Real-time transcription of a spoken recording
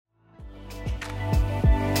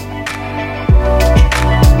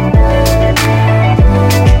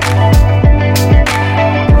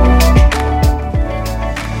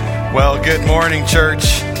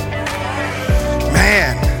church.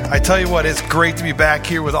 Man, I tell you what, it's great to be back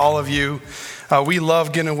here with all of you. We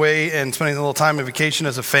love getting away and spending a little time on vacation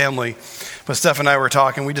as a family. But Steph and I were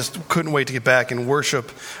talking, we just couldn't wait to get back and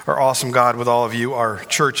worship our awesome God with all of you, our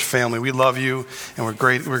church family. We love you, and we're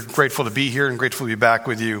grateful to be here and grateful to be back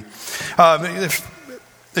with you.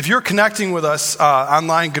 If you're connecting with us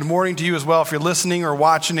online, good morning to you as well. If you're listening or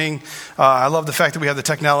watching, I love the fact that we have the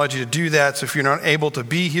technology to do that. So if you're not able to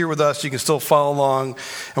be here with us, you can still follow along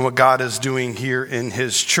in what God is doing here in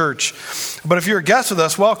his church. But if you're a guest with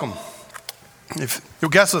us, welcome. If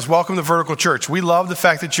you'll guess us, welcome to Vertical Church. We love the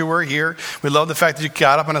fact that you were here. We love the fact that you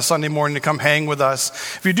got up on a Sunday morning to come hang with us.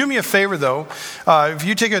 If you do me a favor, though, if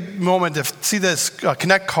you take a moment to see this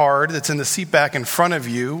Connect card that's in the seat back in front of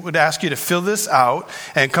you, would ask you to fill this out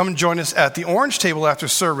and come and join us at the orange table after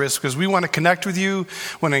service, because we want to connect with you,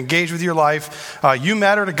 want to engage with your life. You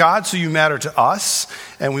matter to God, so you matter to us,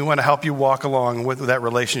 and we want to help you walk along with that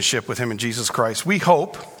relationship with him and Jesus Christ. We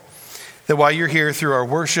hope that while you're here through our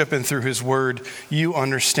worship and through his word, you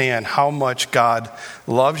understand how much God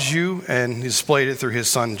loves you and displayed it through his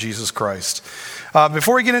son, Jesus Christ.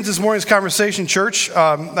 Before we get into this morning's conversation, church,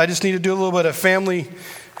 I just need to do a little bit of family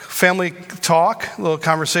talk, a little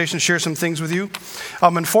conversation, share some things with you.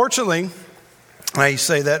 Unfortunately, I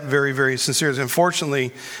say that very, very sincerely.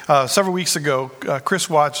 Unfortunately, several weeks ago, Chris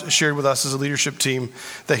Watts shared with us as a leadership team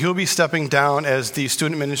that he'll be stepping down as the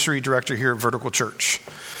student ministry director here at Vertical Church.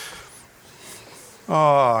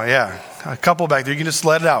 Oh, yeah. A couple back there. You can just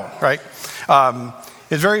let it out, right?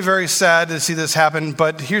 It's very, very sad to see this happen.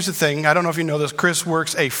 But here's the thing. I don't know if you know this. Chris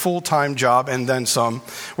works a full-time job and then some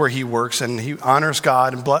where he works. And he honors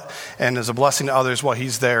God and is a blessing to others while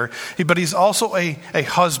he's there. But he's also a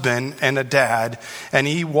husband and a dad. And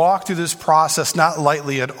he walked through this process not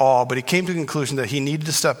lightly at all. But he came to the conclusion that he needed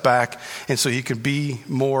to step back. And so he could be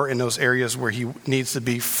more in those areas where he needs to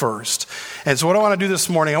be first. And so what I want to do this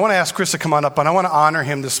morning, I want to ask Chris to come on up. And I want to honor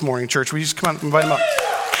him this morning, church. Will you just come on, invite him up?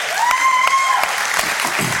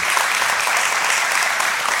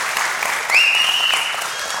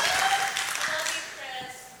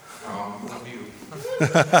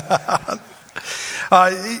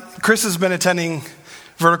 Chris has been attending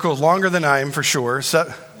Vertical longer than I am, for sure.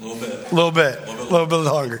 A little bit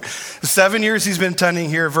longer. 7 years he's been attending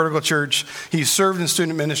here at Vertical Church. He's served in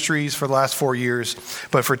student ministries for the last 4 years,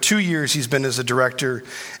 but for 2 years he's been as a director.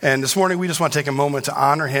 And this morning we just want to take a moment to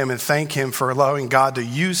honor him and thank him for allowing God to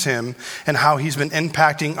use him and how he's been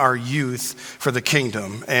impacting our youth for the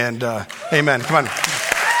kingdom. And amen. Come on.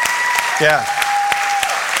 Yeah.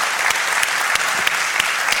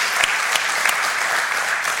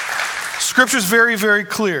 Scripture is very, very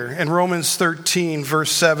clear in Romans 13, verse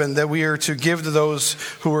 7, that we are to give to those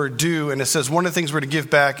who are due. And it says one of the things we're to give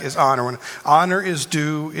back is honor. When honor is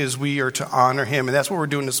due, is we are to honor him. And that's what we're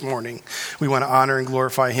doing this morning. We want to honor and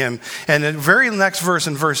glorify him. And the very next verse,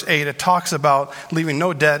 in verse 8, it talks about leaving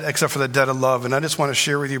no debt except for the debt of love. And I just want to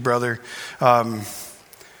share with you, brother,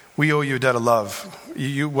 we owe you a debt of love,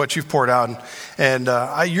 what you've poured out. And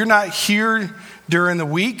you're not here during the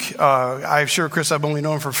week. I'm sure, Chris, I've only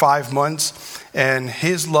known him for 5 months, and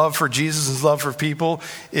his love for Jesus, his love for people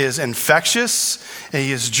is infectious. And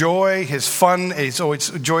his joy, his fun, it's always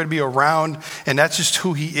a joy to be around, and that's just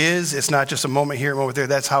who he is. It's not just a moment here, a moment there.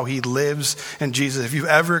 That's how he lives in Jesus. If you've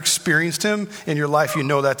ever experienced him in your life, you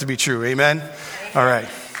know that to be true. Amen? All right.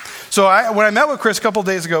 So when I met with Chris a couple of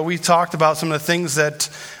days ago, we talked about some of the things that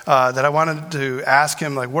I wanted to ask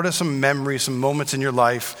him, like what are some memories, some moments in your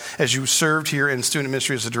life as you served here in student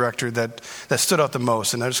ministry as a director that stood out the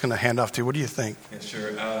most? And I'm just going to hand off to you. What do you think? Yeah,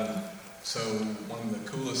 sure. So one of the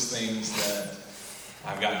coolest things that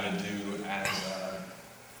I've gotten to do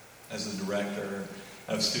as a director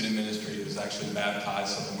of student ministry is actually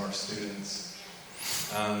baptize some of our students.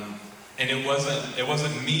 And it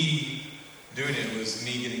wasn't me doing it, was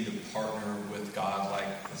me getting to partner with God. Like,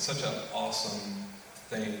 it's such an awesome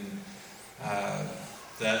thing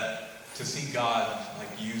that to see God like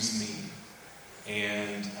use me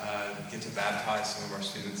and get to baptize some of our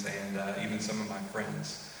students and even some of my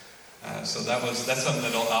friends. So that's something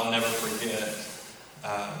that I'll never forget.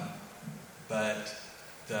 But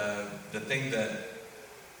the thing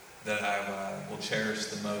that I will cherish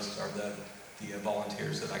the most are the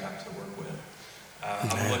volunteers that I got to work with.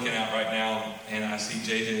 I'm looking out right now, and I see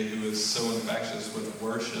JJ, who is so infectious with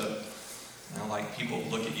worship. And like, people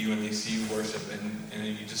look at you and they see you worship, and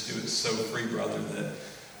you just do it so free, brother, that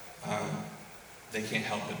they can't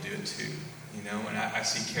help but do it too. You know, and I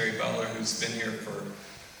see Carrie Butler, who's been here for,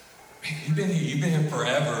 you've been here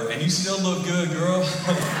forever, and you still look good, girl.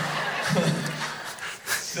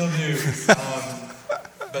 Still do.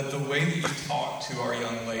 But But the way that you talk to our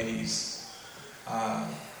young ladies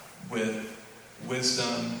with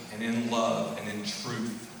wisdom and in love and in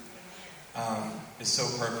truth is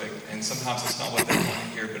so perfect. And sometimes it's not what they want to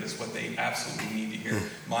hear, but it's what they absolutely need to hear.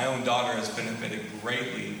 My own daughter has benefited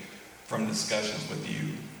greatly from discussions with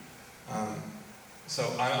you.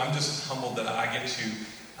 So I'm just humbled that I get to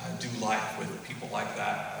do life with people like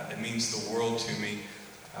that. It means the world to me.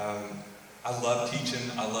 I love teaching,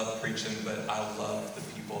 I love preaching, but I love the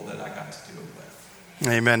people that I got to do it with.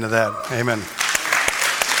 Amen to that. Amen.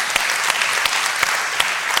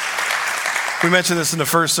 We mentioned this in the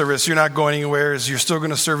first service. You're not going anywhere. You're still going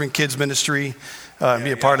to serve in kids ministry, be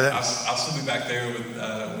a part of that. I'll still be back there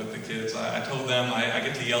with the kids. I told them I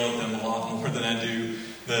get to yell at them a lot more than I do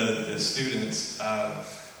the students,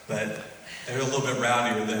 but they're a little bit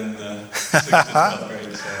rowdier than the 6th and 12th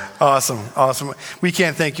grade. So. Awesome. We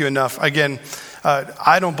can't thank you enough. Again,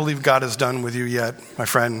 I don't believe God is done with you yet, my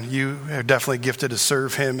friend. You are definitely gifted to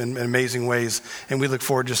serve him in amazing ways, and we look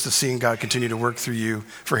forward just to seeing God continue to work through you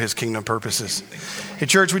for his kingdom purposes. Hey,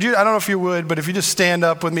 church, I don't know if you would, but if you just stand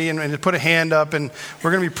up with me and put a hand up, and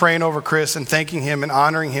we're going to be praying over Chris and thanking him and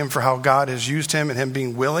honoring him for how God has used him and him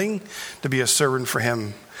being willing to be a servant for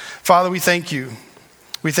him. Father, we thank you.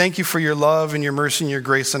 We thank you for your love and your mercy and your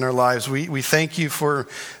grace in our lives. We thank you for,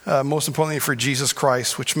 most importantly, for Jesus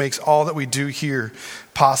Christ, which makes all that we do here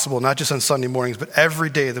possible, not just on Sunday mornings, but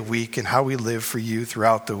every day of the week and how we live for you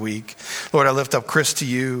throughout the week. Lord, I lift up Chris to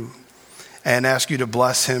you and ask you to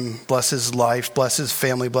bless him, bless his life, bless his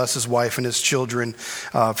family, bless his wife and his children,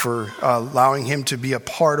 for allowing him to be a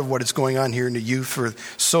part of what is going on here in the youth for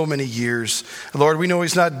so many years. Lord, we know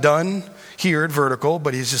he's not done here at Vertical,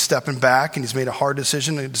 but he's just stepping back and he's made a hard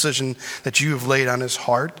decision, a decision that you have laid on his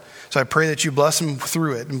heart. So I pray that you bless him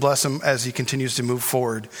through it and bless him as he continues to move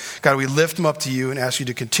forward. God, we lift him up to you and ask you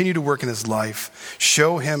to continue to work in his life.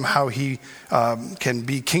 Show him how he can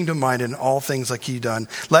be kingdom-minded in all things like he's done.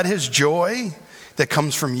 Let his joy that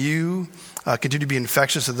comes from you continue to be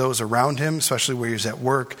infectious to those around him, especially where he's at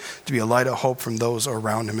work, to be a light of hope from those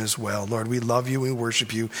around him as well. Lord, we love you, we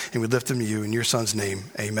worship you, and we lift him to you. In your son's name,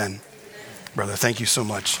 amen. Brother, thank you so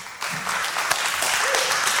much.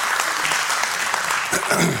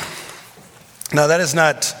 Now, that's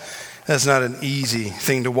not an easy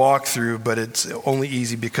thing to walk through, but it's only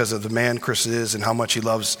easy because of the man Chris is and how much he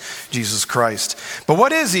loves Jesus Christ. But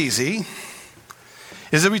what is easy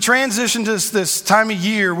is that we transition to this time of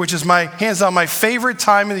year, which is hands down my favorite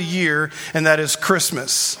time of the year, and that is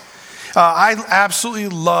Christmas. I absolutely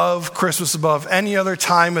love Christmas above any other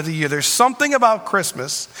time of the year. There's something about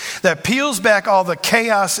Christmas that peels back all the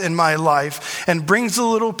chaos in my life and brings a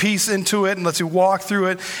little peace into it and lets me walk through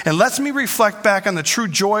it and lets me reflect back on the true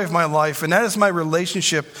joy of my life, and that is my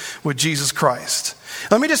relationship with Jesus Christ.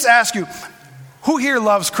 Let me just ask you, who here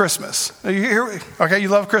loves Christmas? Are you here? Okay, you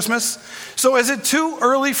love Christmas? So is it too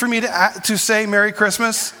early for me to say Merry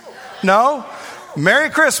Christmas? No? Merry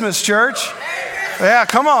Christmas, church. Yeah,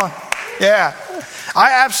 come on. Yeah,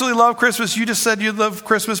 I absolutely love Christmas. You just said you love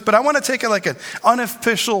Christmas, but I want to take an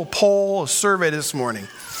unofficial poll, a survey this morning.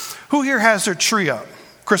 Who here has their tree up,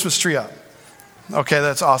 Christmas tree up? Okay,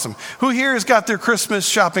 that's awesome. Who here has got their Christmas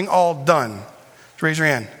shopping all done? Raise your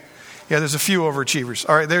hand. Yeah, there's a few overachievers.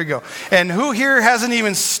 All right, there you go. And who here hasn't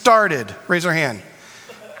even started? Raise your hand.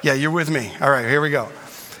 Yeah, you're with me. All right, here we go.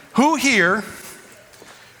 Who here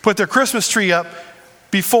put their Christmas tree up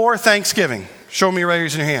before Thanksgiving? Show me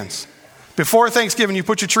raising your hands. Before Thanksgiving, you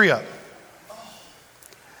put your tree up.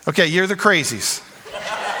 Okay, you're the crazies.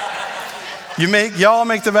 Y'all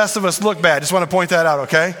make the rest of us look bad. Just want to point that out,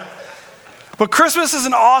 okay? But Christmas is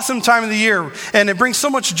an awesome time of the year, and it brings so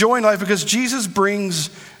much joy in life because Jesus brings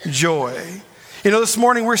joy. You know, this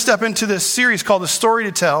morning we're stepping into this series called The Story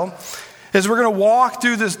to Tell, as we're going to walk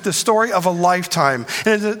through the story of a lifetime.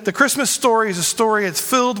 And the Christmas story is a story that's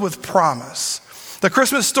filled with promise. The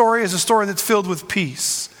Christmas story is a story that's filled with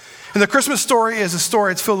peace. And the Christmas story is a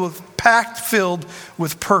story that's filled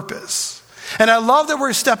with purpose. And I love that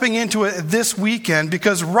we're stepping into it this weekend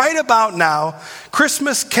because right about now,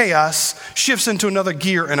 Christmas chaos shifts into another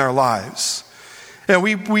gear in our lives. And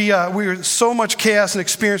we're so much chaos and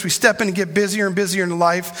experience. We step in and get busier and busier in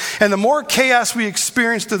life. And the more chaos we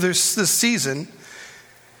experience through this season,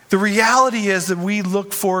 the reality is that we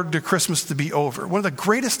look forward to Christmas to be over. One of the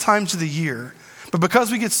greatest times of the year. But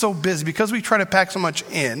because we get so busy, because we try to pack so much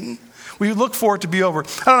in, we look for it to be over.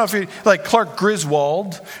 I don't know if you like Clark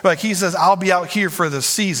Griswold, like he says, I'll be out here for the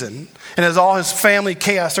season. And as all his family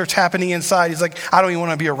chaos starts happening inside, he's like, I don't even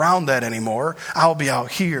want to be around that anymore. I'll be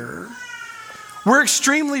out here. We're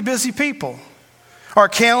extremely busy people. Our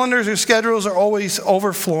calendars or schedules are always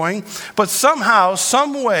overflowing, but somehow,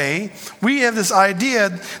 some way, we have this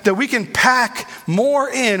idea that we can pack more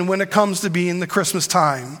in when it comes to being the Christmas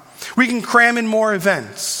time. We can cram in more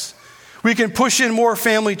events. We can push in more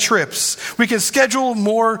family trips. We can schedule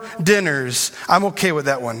more dinners. I'm okay with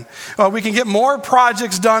that one. We can get more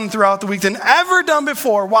projects done throughout the week than ever done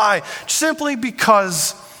before. Why? Simply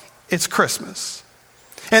because it's Christmas.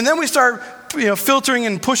 And then we start filtering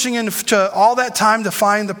and pushing into all that time to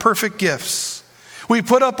find the perfect gifts. We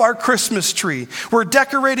put up our Christmas tree. We're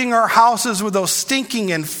decorating our houses with those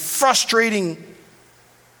stinking and frustrating,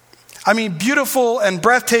 beautiful and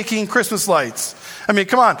breathtaking Christmas lights.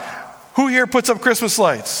 Come on. Who here puts up Christmas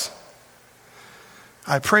lights?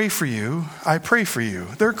 I pray for you.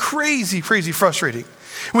 They're crazy, crazy frustrating.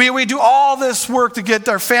 We do all this work to get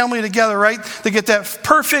our family together, right? To get that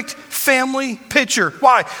perfect family picture.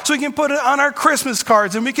 Why? So we can put it on our Christmas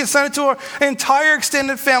cards and we can send it to our entire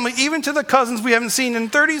extended family, even to the cousins we haven't seen in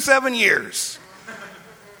 37 years.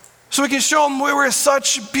 So we can show them we were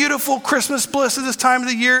such beautiful Christmas bliss at this time of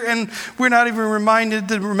the year, and we're not even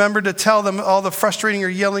remember to tell them all the frustrating or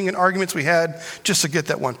yelling and arguments we had just to get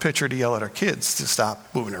that one picture to yell at our kids to stop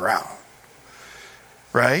moving around.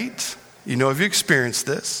 Right? If you experienced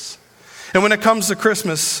this. And when it comes to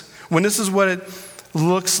Christmas, when this is what it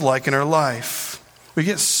looks like in our life, we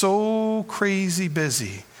get so crazy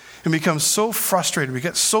busy and become so frustrated. We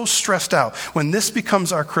get so stressed out. When this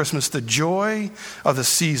becomes our Christmas, the joy of the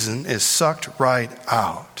season is sucked right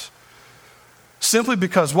out. Simply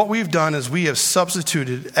because what we've done is we have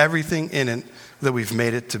substituted everything in it that we've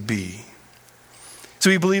made it to be.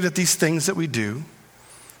 So we believe that these things that we do,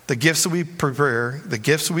 the gifts that we prepare, the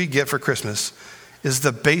gifts we get for Christmas, is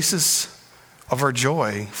the basis of our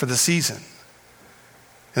joy for the season.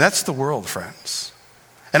 And that's the world, friends.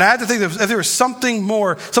 And I had to think that if there was something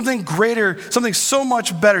more, something greater, something so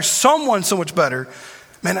much better, someone so much better,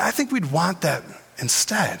 man, I think we'd want that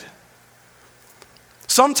instead.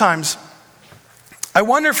 Sometimes, I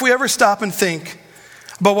wonder if we ever stop and think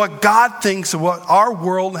about what God thinks of what our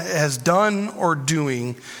world has done or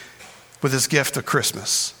doing with his gift of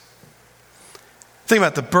Christmas. Think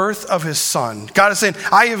about the birth of his son. God is saying,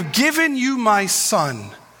 I have given you my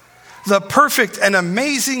son, the perfect and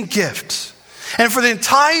amazing gift. And for the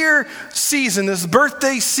entire season, this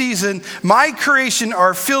birthday season, my creation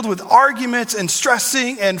are filled with arguments and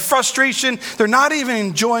stressing and frustration. They're not even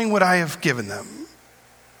enjoying what I have given them.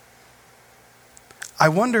 I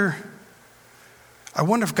wonder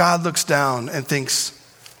if God looks down and thinks,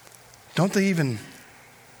 don't they even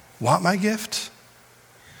want my gift?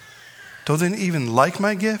 Don't they even like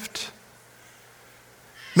my gift?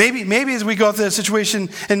 Maybe as we go through that situation,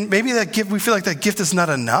 and maybe that gift, we feel like that gift is not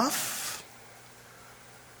enough.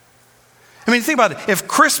 Think about it. If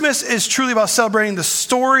Christmas is truly about celebrating the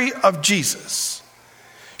story of Jesus,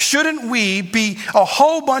 shouldn't we be a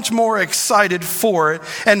whole bunch more excited for it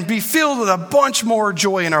and be filled with a bunch more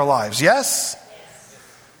joy in our lives? Yes?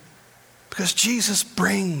 Because Jesus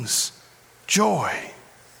brings joy.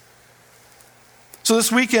 So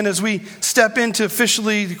this weekend, as we step into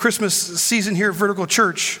officially the Christmas season here at Vertical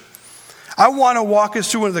Church, I want to walk us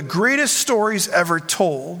through one of the greatest stories ever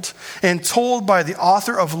told, and told by the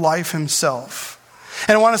author of life himself.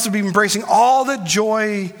 And I want us to be embracing all that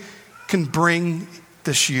joy can bring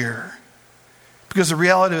this year. Because the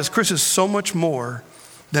reality is, Christmas is so much more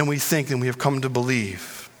than we think and we have come to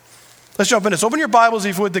believe. Let's jump in this. Open your Bibles,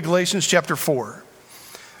 if you would, to Galatians chapter 4.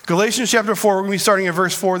 Galatians chapter 4, we're going to be starting at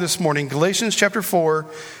verse 4 this morning. Galatians chapter 4,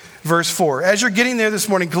 verse 4. As you're getting there this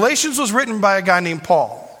morning, Galatians was written by a guy named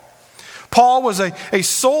Paul. Paul was a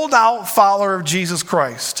sold-out follower of Jesus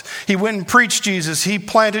Christ. He went and preached Jesus. He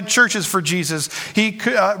planted churches for Jesus. He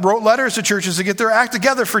wrote letters to churches to get their act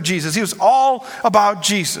together for Jesus. He was all about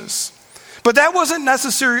Jesus. But that wasn't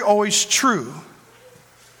necessarily always true.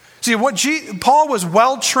 See, Paul was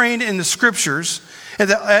well-trained in the Scriptures. At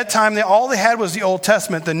that time, all they had was the Old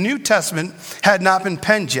Testament. The New Testament had not been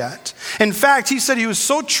penned yet. In fact, he said he was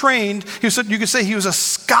so trained, you could say he was a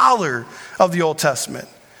scholar of the Old Testament.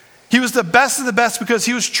 He was the best of the best because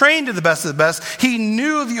he was trained to the best of the best. He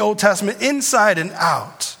knew the Old Testament inside and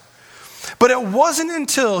out. But it wasn't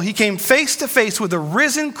until he came face to face with the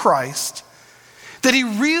risen Christ that he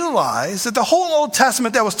realized that the whole Old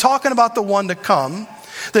Testament that was talking about the one to come,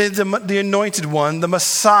 the anointed one, the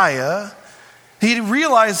Messiah, he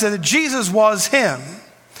realized that Jesus was him.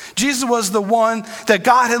 Jesus was the one that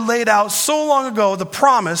God had laid out so long ago, the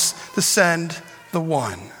promise to send the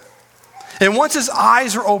one. And once his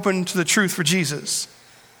eyes were opened to the truth for Jesus,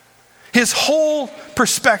 his whole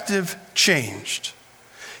perspective changed.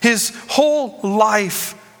 His whole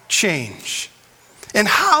life changed. and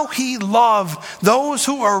how he loved those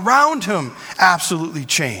who are around him absolutely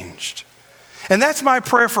changed. And that's my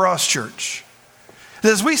prayer for us, church.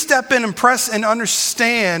 That as we step in and press and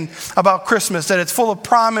understand about Christmas, that it's full of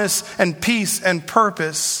promise and peace and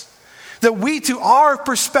purpose, that we, to our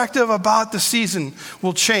perspective about the season,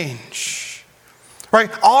 will change. Right?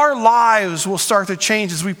 Our lives will start to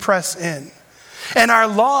change as we press in. And our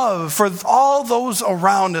love for all those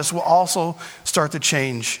around us will also start to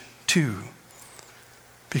change too.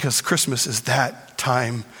 Because Christmas is that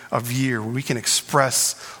time of year where we can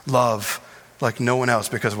express love like no one else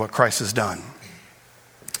because of what Christ has done.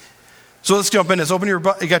 So let's jump in. You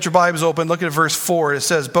got your Bibles open. Look at verse 4. It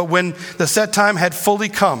says, "But when the set time had fully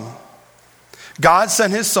come, God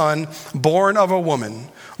sent his son, born of a woman,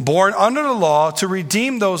 born under the law, to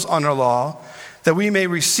redeem those under law, that we may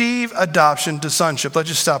receive adoption to sonship." Let's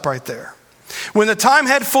just stop right there. When the time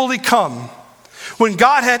had fully come, when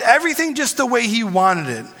God had everything just the way he wanted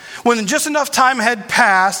it, when just enough time had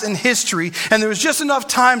passed in history, and there was just enough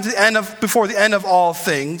time before the end of all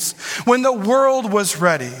things, when the world was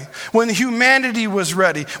ready, when humanity was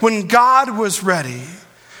ready, when God was ready,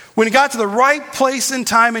 when it got to the right place and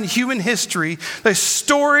time in human history, the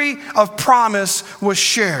story of promise was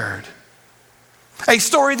shared. A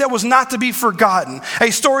story that was not to be forgotten.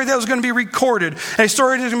 A story that was going to be recorded. A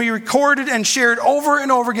story that was going to be recorded and shared over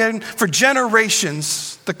and over again for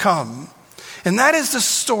generations to come. And that is the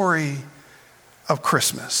story of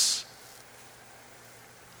Christmas.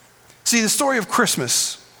 See, the story of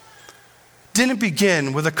Christmas didn't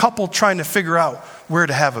begin with a couple trying to figure out where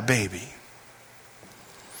to have a baby.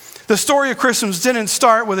 The story of Christmas didn't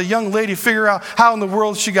start with a young lady figuring out how in the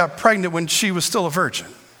world she got pregnant when she was still a virgin.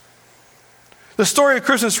 The story of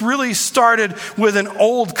Christmas really started with an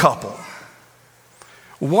old couple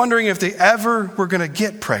wondering if they ever were going to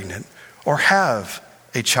get pregnant or have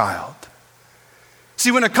a child. See,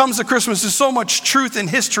 when it comes to Christmas, there's so much truth in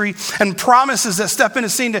history and promises that step in the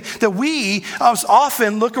scene that we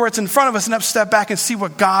often look where it's in front of us and have to step back and see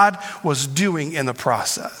what God was doing in the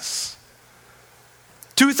process.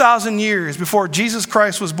 2,000 years before Jesus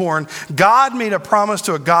Christ was born, God made a promise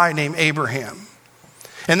to a guy named Abraham.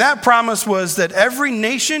 And that promise was that every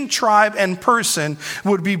nation, tribe, and person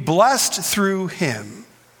would be blessed through him.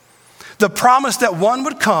 The promise that one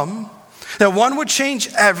would come, that one would change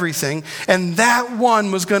everything, and that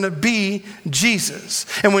one was going to be Jesus.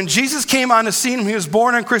 And when Jesus came on the scene, when he was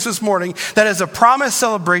born on Christmas morning, that is a promised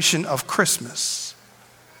celebration of Christmas.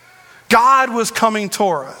 God was coming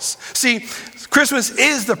toward us. See, Christmas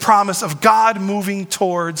is the promise of God moving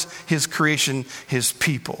towards his creation, his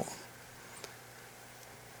people.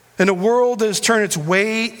 In a world that has turned its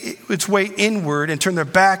way inward and turned their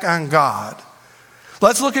back on God,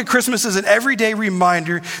 let's look at Christmas as an everyday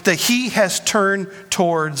reminder that he has turned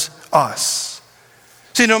towards us.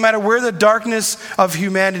 See, no matter where the darkness of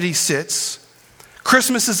humanity sits,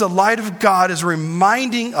 Christmas is the light of God is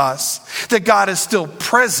reminding us that God is still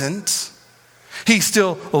present, he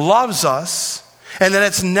still loves us, and that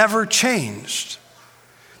it's never changed.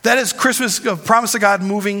 That is Christmas, a promise of God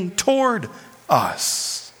moving toward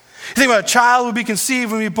us. You think about a child will be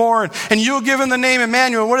conceived and be born, and you'll give him the name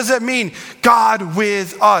Emmanuel. What does that mean? God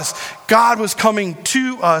with us. God was coming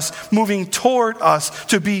to us, moving toward us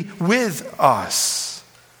to be with us.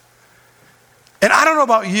 And I don't know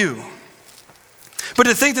about you, but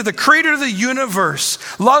to think that the creator of the universe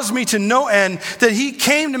loves me to no end, that he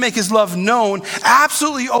came to make his love known,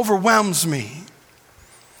 absolutely overwhelms me.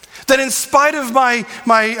 That in spite of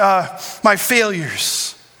my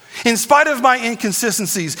failures, in spite of my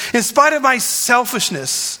inconsistencies, in spite of my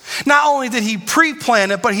selfishness, not only did he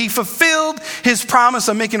pre-plan it, but he fulfilled his promise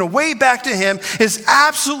of making a way back to him is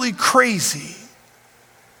absolutely crazy.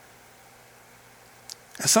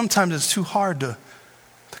 And sometimes it's too hard to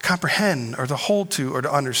comprehend or to hold to or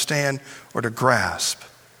to understand or to grasp.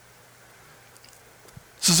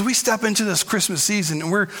 So as we step into this Christmas season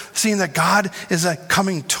and we're seeing that God is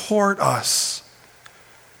coming toward us,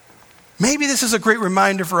 maybe this is a great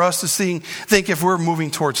reminder for us to think if we're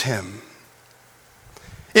moving towards him.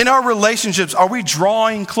 In our relationships, are we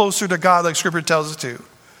drawing closer to God like Scripture tells us to?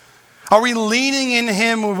 Are we leaning in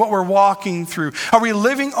him with what we're walking through? Are we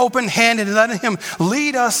living open-handed and letting him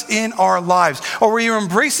lead us in our lives? Or are we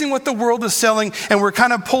embracing what the world is selling and we're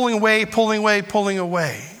kind of pulling away?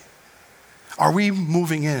 Are we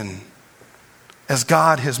moving in as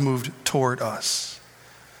God has moved toward us?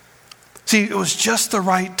 See, it was just the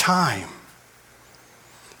right time.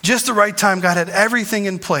 Just the right time. God had everything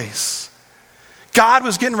in place. God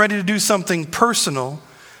was getting ready to do something personal,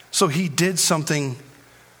 so he did something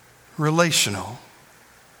relational.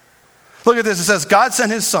 Look at this. It says, God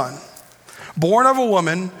sent his son, born of a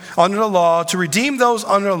woman under the law, to redeem those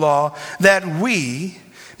under the law, that we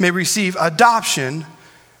may receive adoption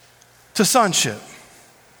to sonship.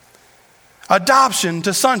 Adoption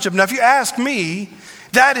to sonship. Now, if you ask me,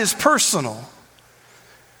 that is personal.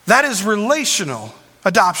 That is relational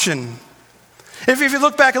adoption. If you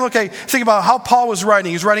look back and think about how Paul was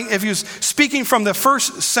writing. If he was speaking from the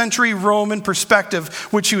first century Roman perspective,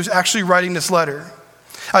 which he was actually writing this letter.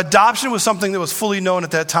 Adoption was something that was fully known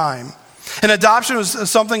at that time. And adoption was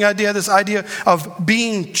this idea of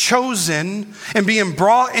being chosen and being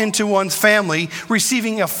brought into one's family,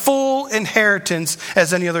 receiving a full inheritance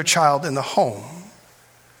as any other child in the home.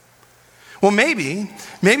 Well, maybe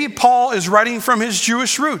Paul is writing from his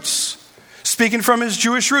Jewish roots, speaking from his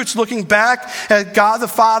Jewish roots, looking back at God the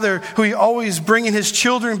Father, who he always bringing his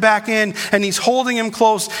children back in, and he's holding him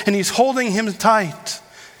close and he's holding him tight.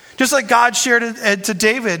 Just like God shared it to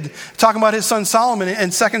David, talking about his son Solomon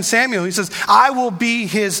in 2 Samuel. He says, I will be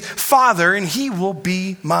his father and he will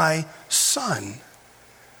be my son.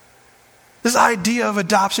 This idea of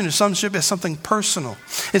adoption or sonship is something personal.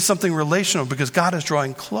 It's something relational because God is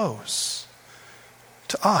drawing close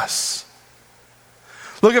to us.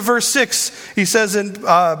 Look at verse 6. He says,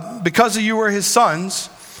 because you were his sons,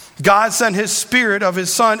 God sent his spirit of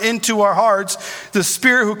his son into our hearts, the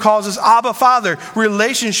spirit who calls us Abba Father,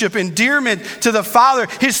 relationship, endearment to the Father,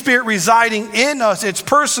 his spirit residing in us. It's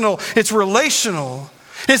personal, it's relational.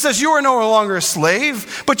 It says you are no longer a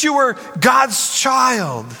slave, but you were God's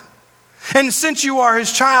child. And since you are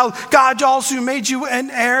his child, God also made you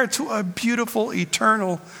an heir to a beautiful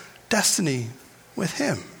eternal destiny with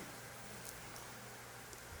him.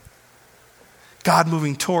 God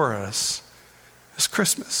moving toward us is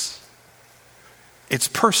Christmas. It's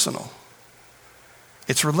personal.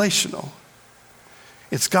 It's relational.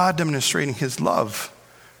 It's God demonstrating his love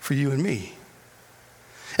for you and me.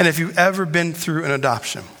 And if you've ever been through an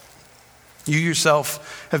adoption, you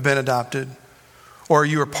yourself have been adopted, or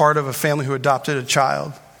you are part of a family who adopted a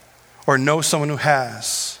child, or know someone who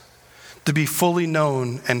has, to be fully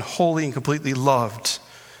known and wholly and completely loved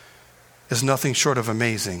is nothing short of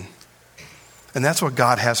amazing. And that's what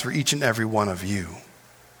God has for each and every one of you.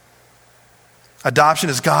 Adoption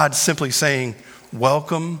is God simply saying,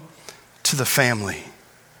 welcome to the family.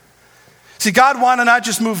 See, God wanted to not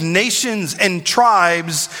just move nations and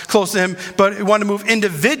tribes close to him, but he wanted to move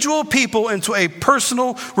individual people into a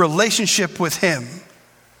personal relationship with him.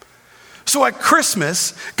 So at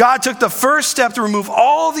Christmas, God took the first step to remove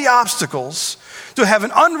all the obstacles to have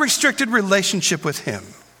an unrestricted relationship with him.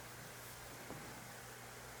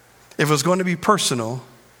 If it was going to be personal,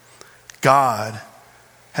 God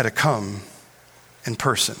had to come in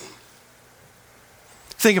person.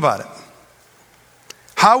 Think about it.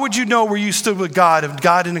 How would you know where you stood with God if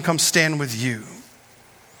God didn't come stand with you?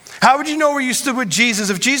 How would you know where you stood with Jesus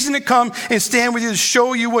if Jesus didn't come and stand with you to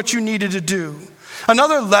show you what you needed to do?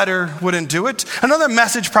 Another letter wouldn't do it. Another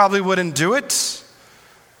message probably wouldn't do it.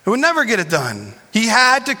 It would never get it done. He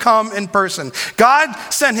had to come in person. God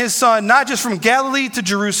sent his son not just from Galilee to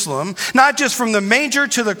Jerusalem, not just from the manger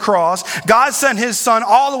to the cross. God sent his son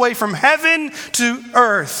all the way from heaven to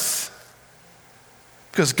earth.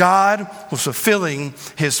 Because God was fulfilling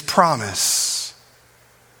his promise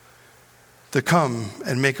to come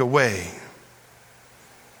and make a way.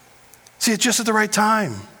 See, it's just at the right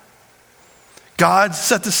time. God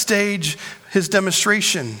set the stage, his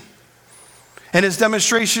demonstration. And his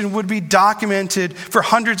demonstration would be documented for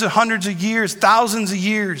hundreds and hundreds of years, thousands of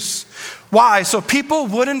years. Why? So people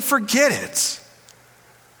wouldn't forget it.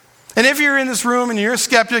 And if you're in this room and you're a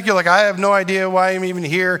skeptic, you're like, I have no idea why I'm even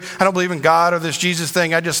here. I don't believe in God or this Jesus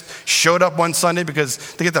thing. I just showed up one Sunday because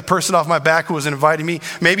to get the person off my back who was inviting me.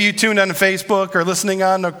 Maybe you tuned on Facebook or listening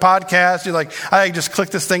on the podcast. You're like, I just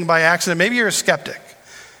clicked this thing by accident. Maybe you're a skeptic.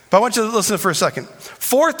 But I want you to listen for a second.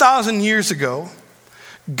 4,000 years ago,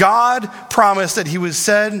 God promised that he would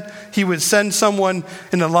send someone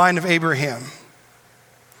in the line of Abraham.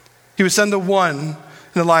 He would send the one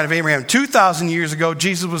in the line of Abraham. 2,000 years ago,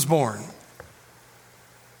 Jesus was born.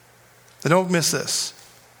 Now don't miss this.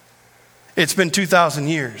 It's been 2,000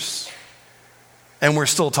 years, and we're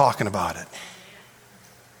still talking about it.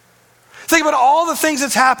 Think about all the things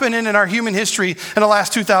that's happened in our human history in the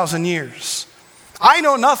last 2,000 years. I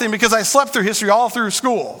know nothing because I slept through history all through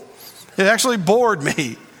school. It actually bored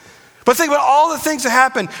me. But think about all the things that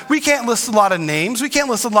happened. We can't list a lot of names. We can't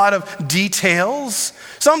list a lot of details.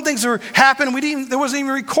 Some things that happened that wasn't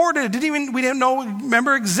even recorded. We didn't know,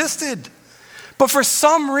 remember, existed. But for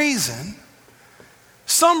some reason,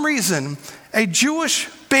 a Jewish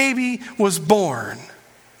baby was born.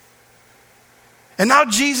 And now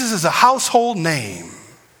Jesus is a household name.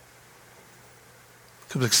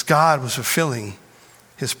 Because God was fulfilling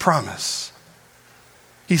his promise.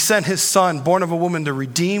 He sent his son, born of a woman, to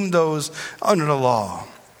redeem those under the law,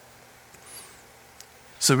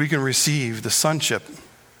 so we can receive the sonship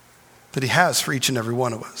that he has for each and every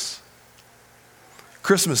one of us.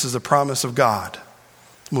 Christmas is the promise of God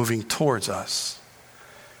moving towards us.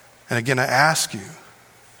 And again, I ask you,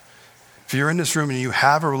 if you're in this room and you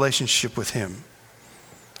have a relationship with him,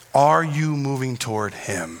 are you moving toward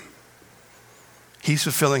him? He's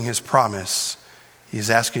fulfilling his promise. He's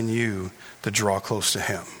asking you to draw close to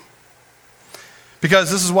him.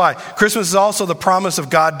 Because this is why. Christmas is also the promise of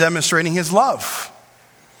God demonstrating his love.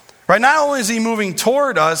 Right? Not only is he moving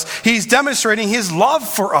toward us, he's demonstrating his love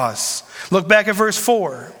for us. Look back at verse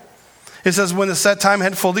 4. It says, when the set time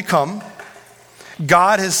had fully come,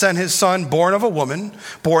 God has sent his son, born of a woman,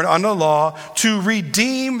 born under the law, to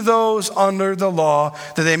redeem those under the law,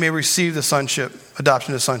 that they may receive the sonship,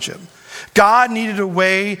 adoption to sonship. God needed a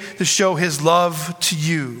way to show his love to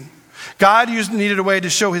you. God needed a way to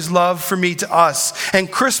show his love for me, to us.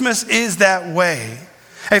 And Christmas is that way.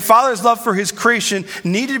 A father's love for his creation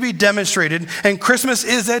needed to be demonstrated, and Christmas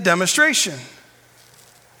is that demonstration.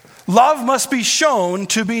 Love must be shown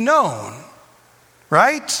to be known,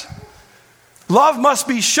 right? Love must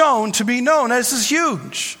be shown to be known. This is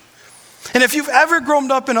huge. And if you've ever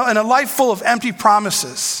grown up in a life full of empty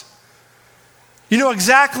promises, you know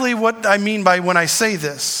exactly what I mean by when I say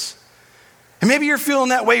this. And maybe you're feeling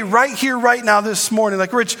that way right here, right now, this morning.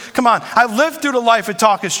 Like, Rich, come on. I've lived through the life of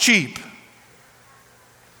talk is cheap.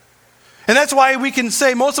 And that's why we can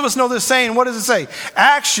say, most of us know this saying. What does it say?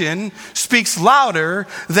 Action speaks louder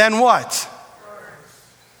than what?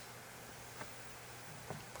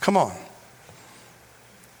 Come on.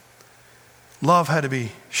 Love had to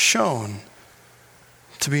be shown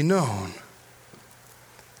to be known.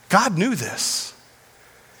 God knew this.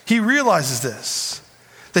 He realizes this,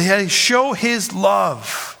 that he had to show his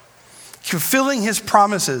love, fulfilling his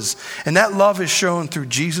promises. And that love is shown through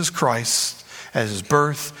Jesus Christ at his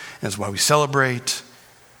birth, and that's why we celebrate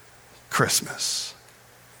Christmas.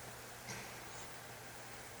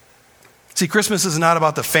 See, Christmas is not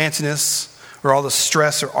about the fanciness or all the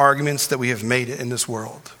stress or arguments that we have made it in this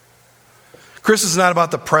world. Christmas is not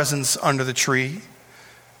about the presents under the tree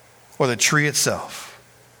or the tree itself.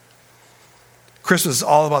 Christmas is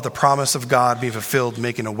all about the promise of God being fulfilled,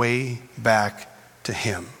 making a way back to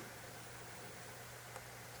him.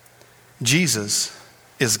 Jesus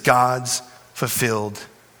is God's fulfilled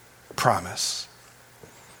promise.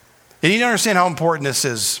 And you need to understand how important this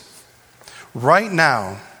is. Right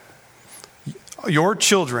now, your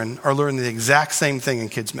children are learning the exact same thing in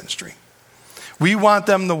kids ministry. We want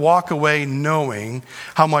them to walk away knowing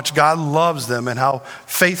how much God loves them and how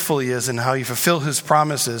faithful he is and how he fulfills his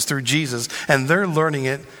promises through Jesus. And they're learning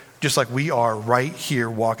it just like we are right here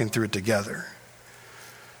walking through it together.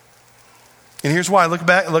 And here's why. Look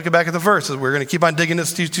back at the verses. We're going to keep on digging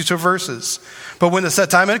these two verses. But when the set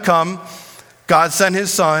time had come, God sent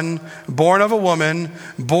his son, born of a woman,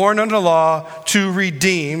 born under the law, to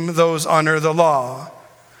redeem those under the law.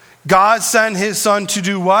 God sent his son to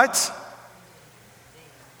do what?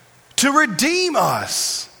 To redeem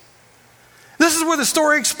us. This is where the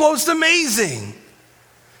story explodes. It's amazing.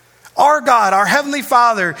 Our God, our Heavenly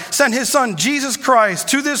Father, sent his son, Jesus Christ,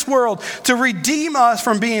 to this world to redeem us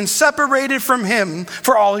from being separated from him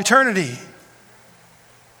for all eternity.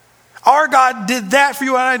 Our God did that for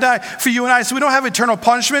you and I, so we don't have eternal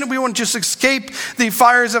punishment. We won't just escape the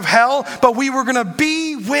fires of hell, but we were going to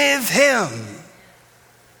be with him.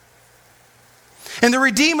 And to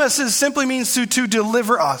redeem us simply means to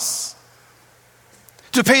deliver us,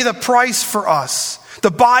 to pay the price for us, to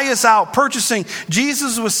buy us out, purchasing.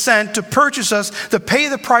 Jesus was sent to purchase us, to pay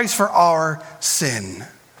the price for our sin.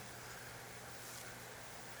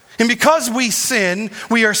 And because we sin,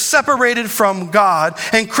 we are separated from God.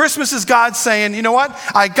 And Christmas is God saying, you know what?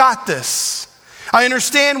 I got this. I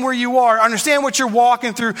understand where you are. I understand what you're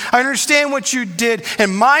walking through. I understand what you did.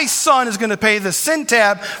 And my son is going to pay the sin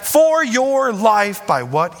tab for your life by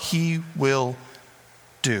what he will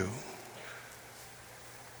do.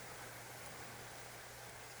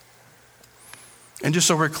 And just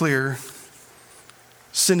so we're clear,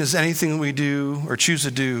 sin is anything we do or choose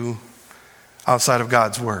to do outside of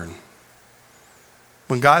God's word.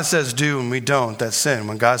 When God says do and we don't, that's sin.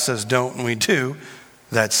 When God says don't and we do,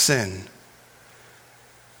 that's sin.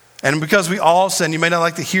 And because we all sin, you may not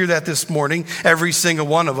like to hear that this morning, every single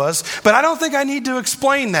one of us, but I don't think I need to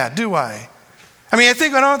explain that, do I? I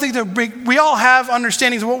don't think that we all have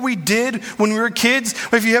understandings of what we did when we were kids.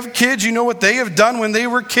 If you have kids, you know what they have done when they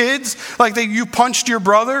were kids. Like you punched your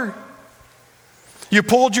brother. You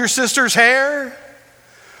pulled your sister's hair.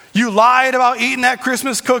 You lied about eating that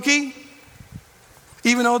Christmas cookie,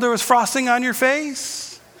 even though there was frosting on your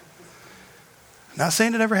face. Not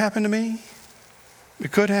saying it ever happened to me.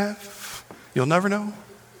 It could have. You'll never know.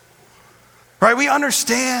 Right? We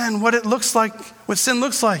understand what it looks like, what sin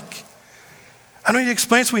looks like. I don't need to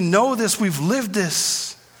explain this. We know this. We've lived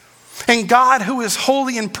this. And God, who is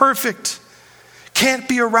holy and perfect, can't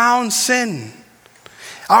be around sin.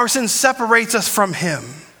 Our sin separates us from him.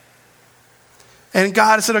 And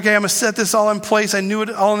God said, okay, I'm going to set this all in place. I knew it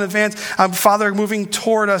all in advance. Father moving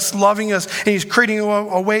toward us, loving us, and he's creating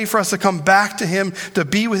a way for us to come back to him, to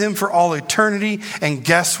be with him for all eternity. And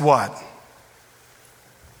guess what?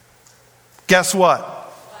 Guess what?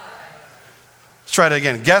 Let's try it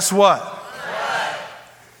again. Guess what?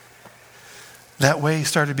 That way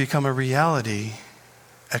started to become a reality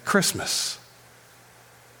at Christmas.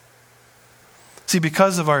 See,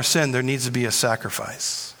 because of our sin, there needs to be a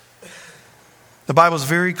sacrifice. The Bible is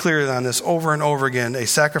very clear on this over and over again, a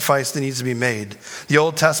sacrifice that needs to be made. The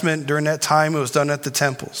Old Testament, during that time, it was done at the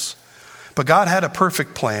temples. But God had a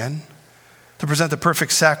perfect plan to present the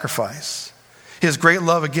perfect sacrifice. His great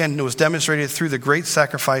love, again, was demonstrated through the great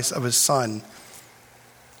sacrifice of his Son.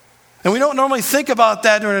 And we don't normally think about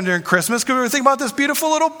that during Christmas because we think about this beautiful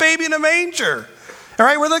little baby in a manger. All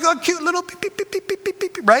right, we're like a cute little beep, beep, beep, beep, beep, beep,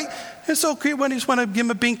 beep, right? It's so cute when you just want to give him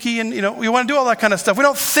a binky and, we want to do all that kind of stuff. We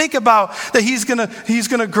don't think about that he's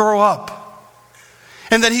gonna grow up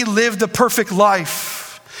and that he lived a perfect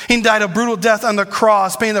life. He died a brutal death on the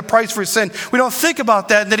cross, paying the price for his sin. We don't think about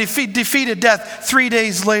that, and that he defeated death 3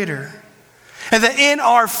 days later. And that in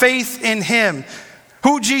our faith in him,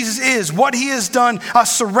 who Jesus is, what he has done,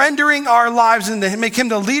 us surrendering our lives and to make him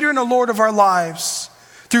the leader and the Lord of our lives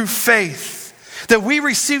through faith. That we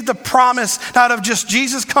receive the promise not of just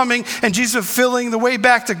Jesus coming and Jesus fulfilling the way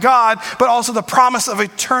back to God, but also the promise of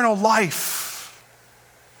eternal life.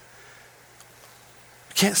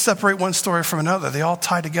 You can't separate one story from another. They all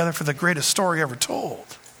tie together for the greatest story ever told.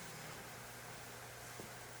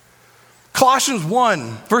 Colossians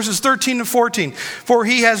 1, verses 13 and 14. For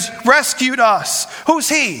he has rescued us. Who's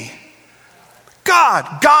he?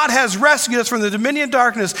 God. God has rescued us from the dominion of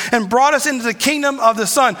darkness and brought us into the kingdom of the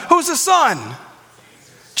Son. Who's the Son?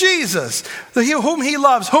 Jesus. Whom he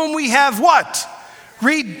loves. Whom we have what?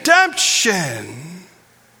 Redemption.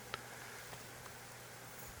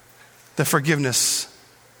 The forgiveness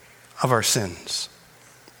of our sins.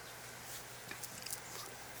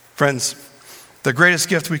 Friends, the greatest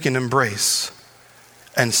gift we can embrace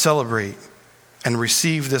and celebrate and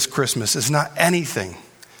receive this Christmas is not anything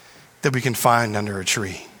that we can find under a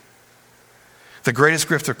tree. The greatest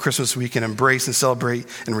gift of Christmas we can embrace and celebrate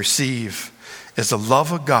and receive is the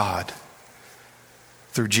love of God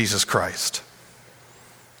through Jesus Christ.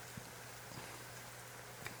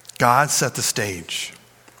 God set the stage.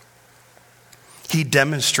 He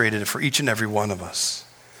demonstrated it for each and every one of us.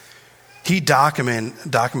 He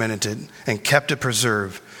documented it and kept it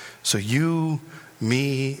preserved so you,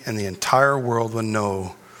 me, and the entire world would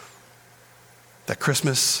know that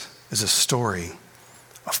Christmas is a story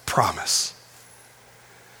of promise.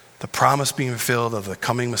 The promise being fulfilled of the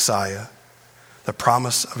coming Messiah, the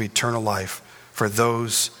promise of eternal life for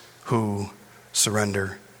those who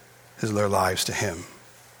surrender their lives to him.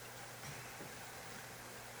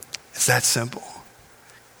 It's that simple.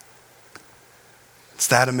 It's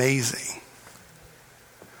that amazing.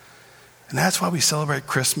 And that's why we celebrate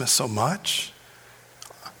Christmas so much.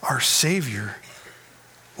 Our Savior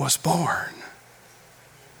was born.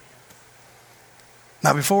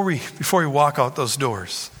 Now, before we walk out those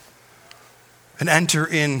doors and enter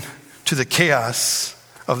into the chaos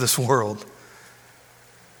of this world,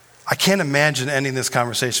 I can't imagine ending this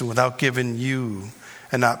conversation without giving you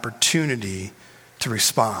an opportunity to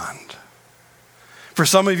respond. For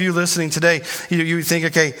some of you listening today, you think,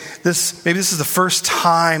 okay, maybe this is the first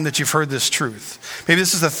time that you've heard this truth. Maybe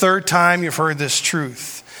this is the third time you've heard this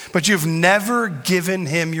truth. But you've never given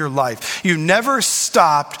him your life. You never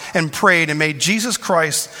stopped and prayed and made Jesus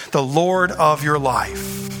Christ the Lord of your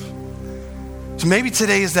life. So maybe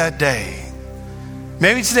today is that day.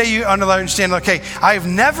 Maybe today you understand, okay, I've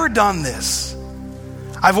never done this.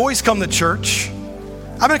 I've always come to church.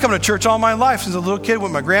 I've been coming to church all my life since a little kid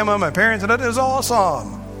with my grandma, my parents, and it was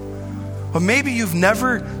awesome. But maybe you've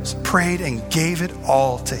never prayed and gave it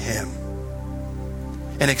all to him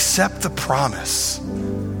and accept the promise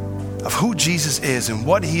of who Jesus is and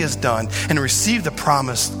what he has done and receive the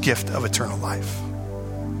promised gift of eternal life.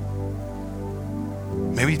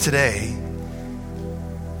 Maybe today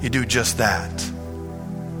you do just that.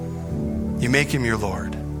 You make him your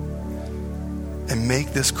Lord and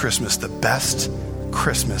make this Christmas the best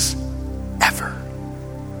Christmas ever.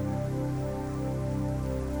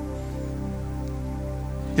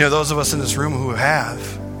 Those of us in this room who have,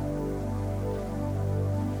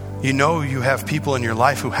 you have people in your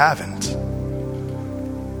life who haven't.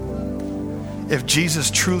 If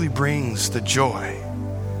Jesus truly brings the joy,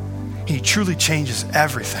 he truly changes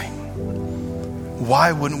everything,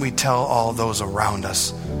 why wouldn't we tell all those around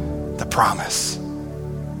us the promise?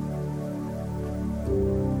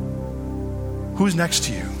 Who's next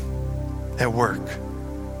to you at work?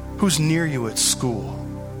 Who's near you at school?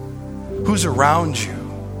 Who's around you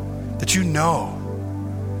that you know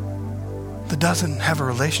that doesn't have a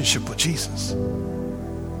relationship with Jesus?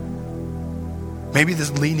 Maybe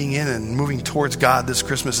this leaning in and moving towards God this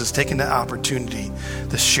Christmas is taking the opportunity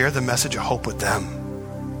to share the message of hope with them.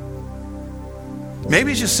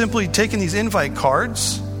 Maybe it's just simply taking these invite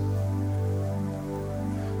cards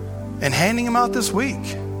and handing them out this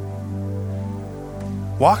week.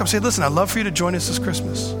 Walk up and say, listen, I'd love for you to join us this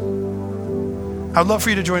Christmas. I'd love for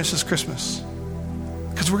you to join us this Christmas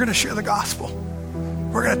because we're going to share the gospel.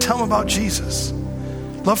 We're going to tell them about Jesus.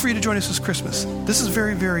 Love for you to join us this Christmas. This is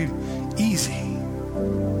very, very easy.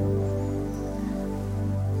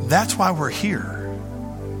 That's why we're here.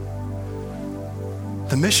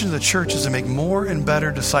 The mission of the church is to make more and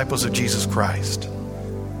better disciples of Jesus Christ.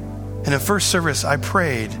 And in first service, I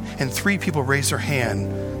prayed, and 3 people raised their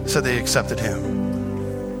hand, said they accepted him.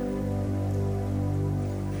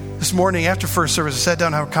 This morning, after first service, I sat down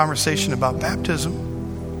and had a conversation about baptism.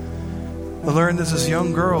 I learned that this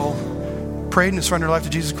young girl prayed and surrendered her life to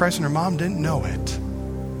Jesus Christ, and her mom didn't know it.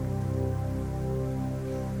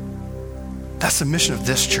 That's the mission of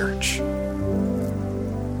this church.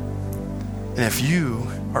 And if you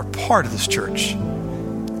are part of this church,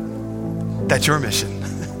 that's your mission.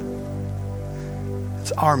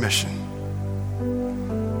 It's our mission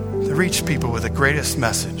to reach people with the greatest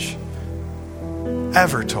message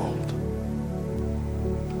ever told.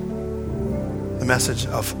 The message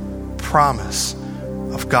of promise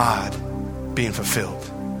of God being fulfilled.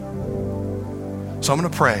 So I'm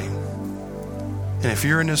going to pray. And if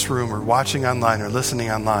you're in this room or watching online or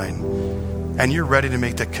listening online and you're ready to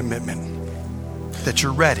make that commitment, that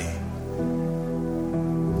you're ready.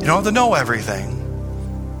 You don't have to know everything,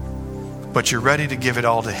 but you're ready to give it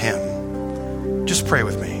all to him. Just pray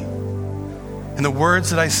with me. And the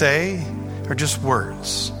words that I say are just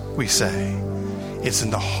words we say. It's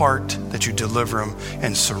in the heart that you deliver them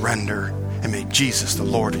and surrender and make Jesus the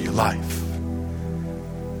Lord of your life.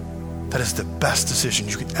 That is the best decision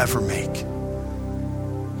you could ever make.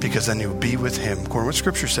 Because then you'll be with him, according to what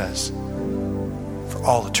Scripture says, for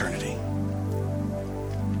all eternity.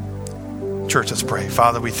 Church, let's pray.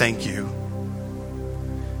 Father, we thank you.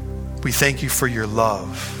 We thank you for your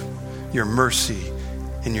love, your mercy,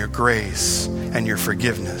 and your grace, and your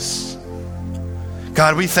forgiveness.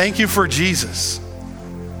 God, we thank you for Jesus.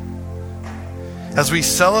 As we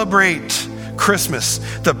celebrate Christmas,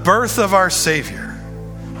 the birth of our Savior,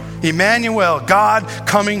 Emmanuel, God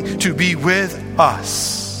coming to be with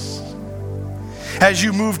us. As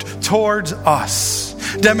you moved towards us,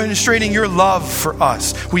 demonstrating your love for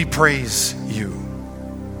us, we praise you.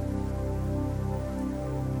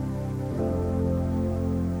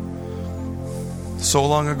 So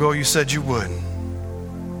long ago you said you would.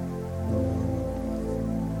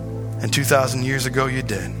 And 2,000 years ago you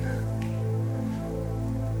did.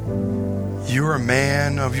 You are a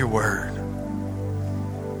man of your word.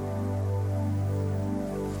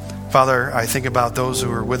 Father, I think about those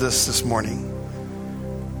who are with us this morning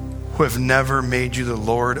who have never made you the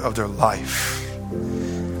Lord of their life.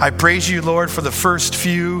 I praise you, Lord, for the first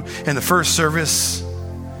few in the first service.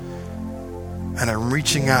 And I'm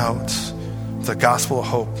reaching out the gospel of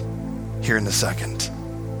hope here in the second.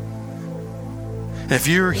 And if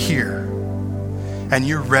you're here and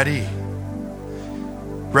you're ready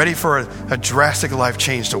for a drastic life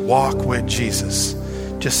change to walk with Jesus,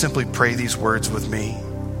 just simply pray these words with me.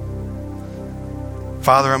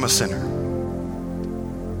 Father, I'm a sinner.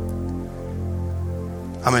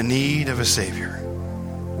 I'm in need of a Savior.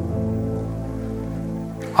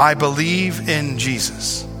 I believe in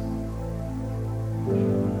Jesus.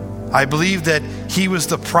 I believe that he was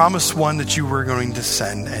the promised one that you were going to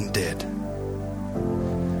send and did.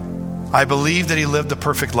 I believe that he lived a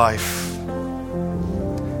perfect life.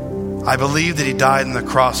 I believe that he died on the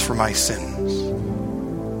cross for my sins.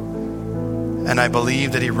 And I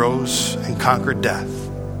believe that he rose and conquered death.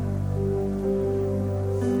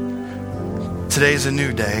 Today is a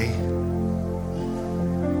new day,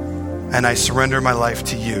 and I surrender my life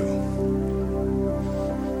to you.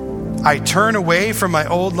 I turn away from my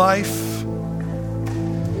old life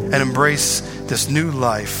and embrace this new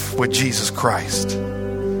life with Jesus Christ.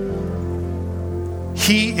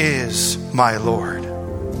 He is my Lord.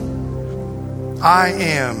 I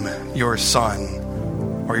am your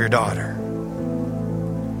son or your daughter.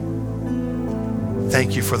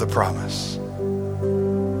 Thank you for the promise.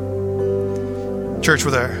 Church,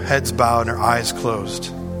 with our heads bowed and our eyes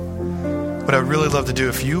closed, what I would really love to do,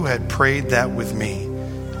 if you had prayed that with me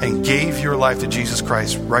and gave your life to Jesus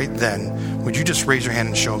Christ right then, would you just raise your hand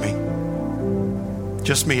and show me?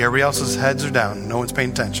 Just me. Everybody else's heads are down. No one's paying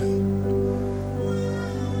attention.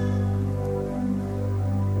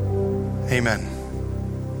 Amen.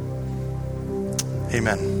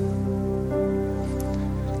 Amen.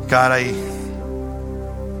 God,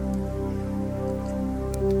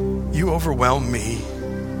 you overwhelm me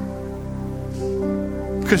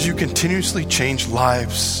because you continuously change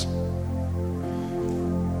lives.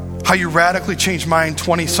 How you radically changed mine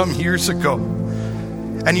 20 some years ago,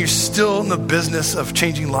 and you're still in the business of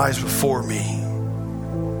changing lives before me.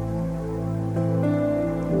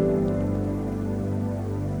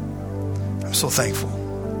 I'm so thankful.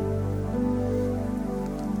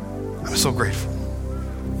 I'm so grateful.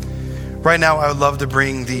 Right now, I would love to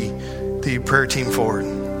bring the prayer team forward.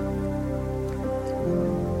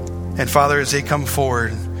 And Father, as they come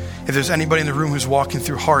forward, if there's anybody in the room who's walking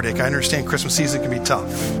through heartache, I understand Christmas season can be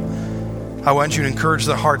tough. I want you to encourage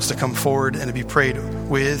their hearts to come forward and to be prayed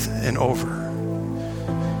with and over.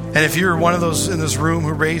 And if you're one of those in this room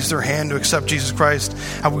who raised their hand to accept Jesus Christ,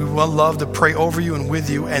 we would love to pray over you and with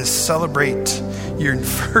you and celebrate your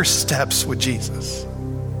first steps with Jesus.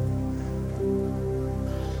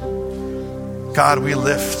 God, we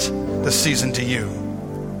lift the season to you.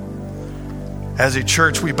 As a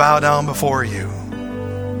church, we bow down before you.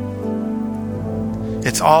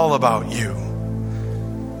 It's all about you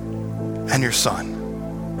and your Son.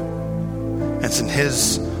 And it's in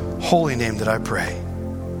his holy name that I pray.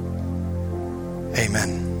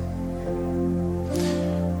 Amen.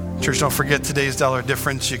 Church, don't forget today's dollar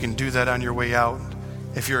difference. You can do that on your way out.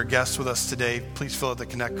 If you're a guest with us today, please fill out the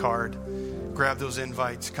Connect card. Grab those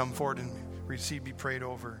invites. Come forward and receive, be prayed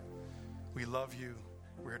over. We love you.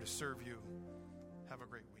 We're here to serve you. Have a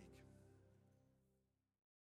great week.